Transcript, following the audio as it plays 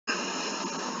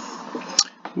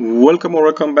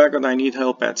Welcome back, and I need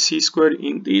help at c squared.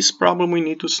 In this problem we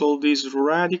need to solve this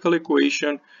radical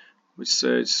equation which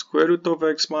says square root of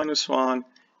x minus 1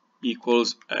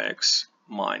 equals x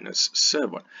minus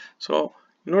 7. So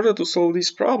in order to solve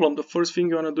this problem, the first thing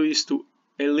you want to do is to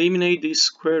eliminate this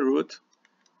square root,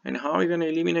 and how you're going to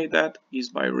eliminate that is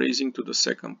by raising to the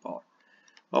second power.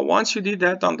 But once you did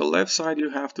that on the left side, you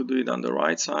have to do it on the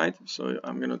right side, so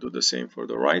I'm going to do the same for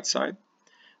the right side.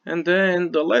 And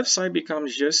then the left side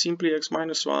becomes just simply x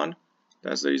minus 1.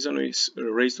 That's the reason we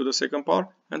raise to the second power.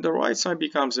 And the right side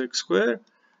becomes x squared.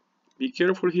 Be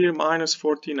careful here, minus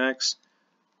 14x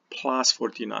plus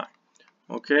 49.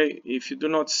 Okay, if you do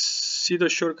not see the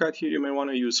shortcut here, you may want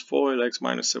to use FOIL x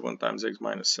minus 7 times x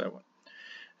minus 7.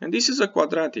 And this is a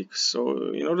quadratic.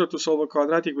 So in order to solve a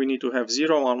quadratic, we need to have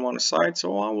 0 on one side.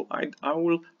 So I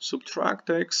will subtract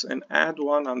x and add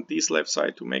 1 on this left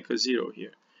side to make a 0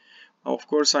 here. Of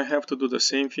course, I have to do the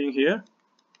same thing here,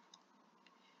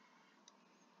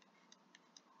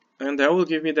 and that will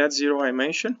give me that 0 I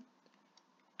mentioned.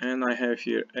 And I have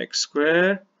here x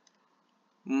squared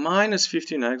minus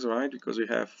 15x, right, because we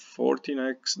have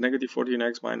 14x, negative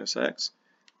 14x minus x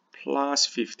plus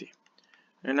 50.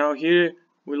 And now here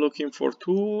we're looking for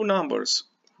two numbers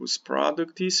whose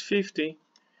product is 50.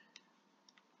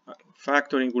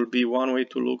 Factoring will be one way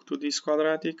to look to this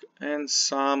quadratic, and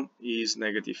sum is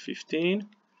negative 15.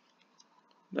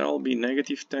 That will be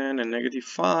negative 10 and negative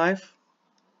 5.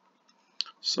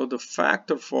 So the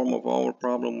factor form of our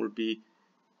problem will be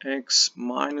x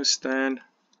minus 10,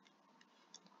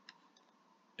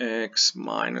 x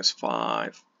minus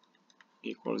 5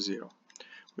 equals 0.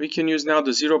 We can use now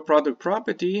the zero product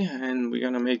property, and we're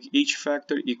going to make each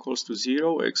factor equals to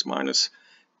 0. X minus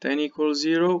 10 equals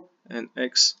 0, and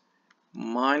x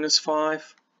minus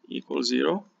 5 equals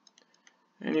 0.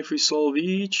 And if we solve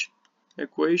each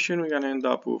equation, we're going to end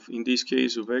up with, in this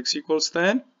case, with x equals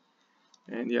 10,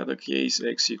 and the other case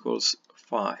x equals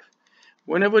 5.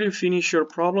 Whenever you finish your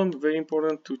problem, very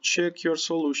important to check your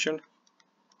solution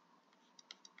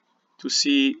to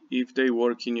see if they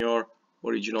work in your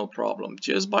original problem.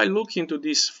 Just by looking to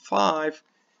this 5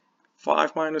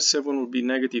 minus 7 will be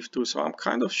negative 2, so I'm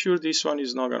kind of sure this one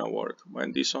is not going to work,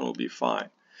 and this one will be fine.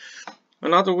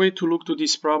 Another way to look to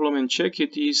this problem and check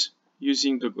it is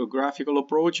using the graphical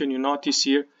approach, and you notice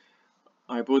here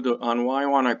I put on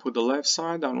y1 I put the left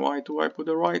side, on y2 I put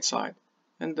the right side,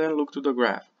 and then look to the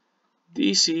graph.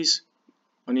 This is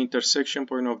an intersection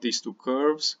point of these two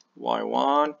curves,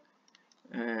 y1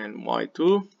 and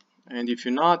y2, and if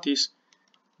you notice,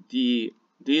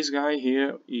 this guy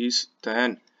here is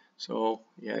 10, so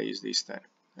yeah, is this 10,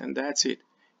 and that's it.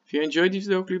 If you enjoyed this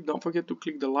video clip, don't forget to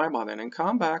click the like button and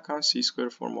come back on C Square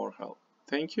for more help.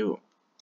 Thank you.